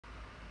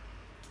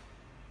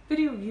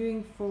Video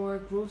viewing for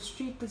Grove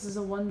Street. This is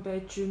a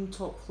one-bedroom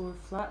top floor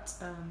flat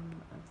at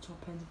the top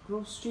end of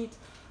Grove Street.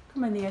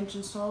 Come in the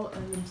entrance hall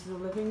and into the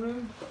living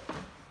room.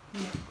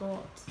 We've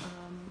got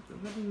the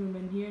living room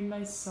in here,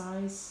 nice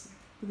size,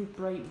 really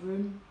bright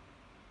room.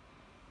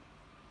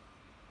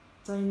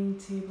 Dining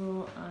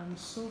table and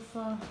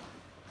sofa.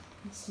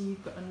 You can see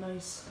you've got a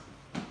nice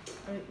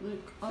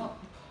outlook up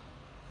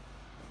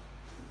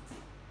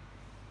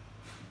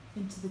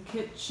into the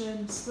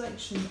kitchen.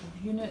 Selection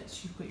of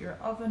units. You've got your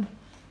oven,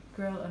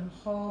 grill and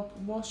hob,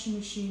 washing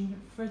machine,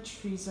 fridge,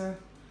 freezer,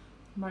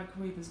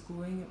 microwave is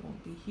going, it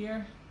won't be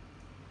here.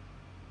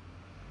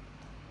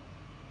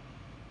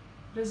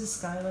 There's a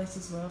skylight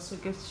as well, so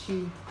it gives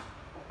you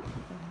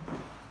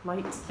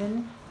light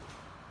in.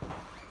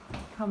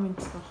 Come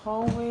into the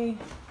hallway,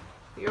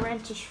 put your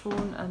renter's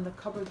phone and the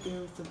cupboard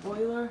there with the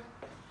boiler.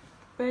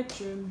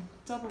 Bedroom,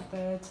 double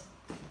bed,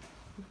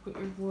 you've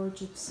got your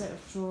wardrobe, set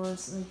of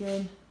drawers, and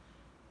again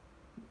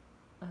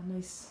a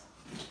nice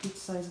good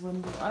sized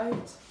window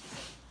out.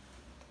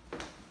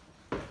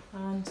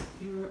 And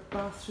your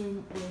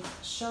bathroom with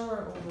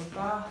shower over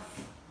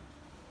bath.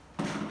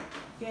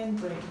 Again,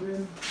 bright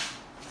room,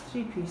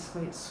 3-piece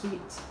white suite.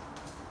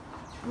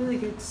 Really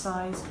good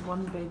sized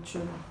one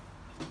bedroom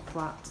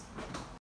flat.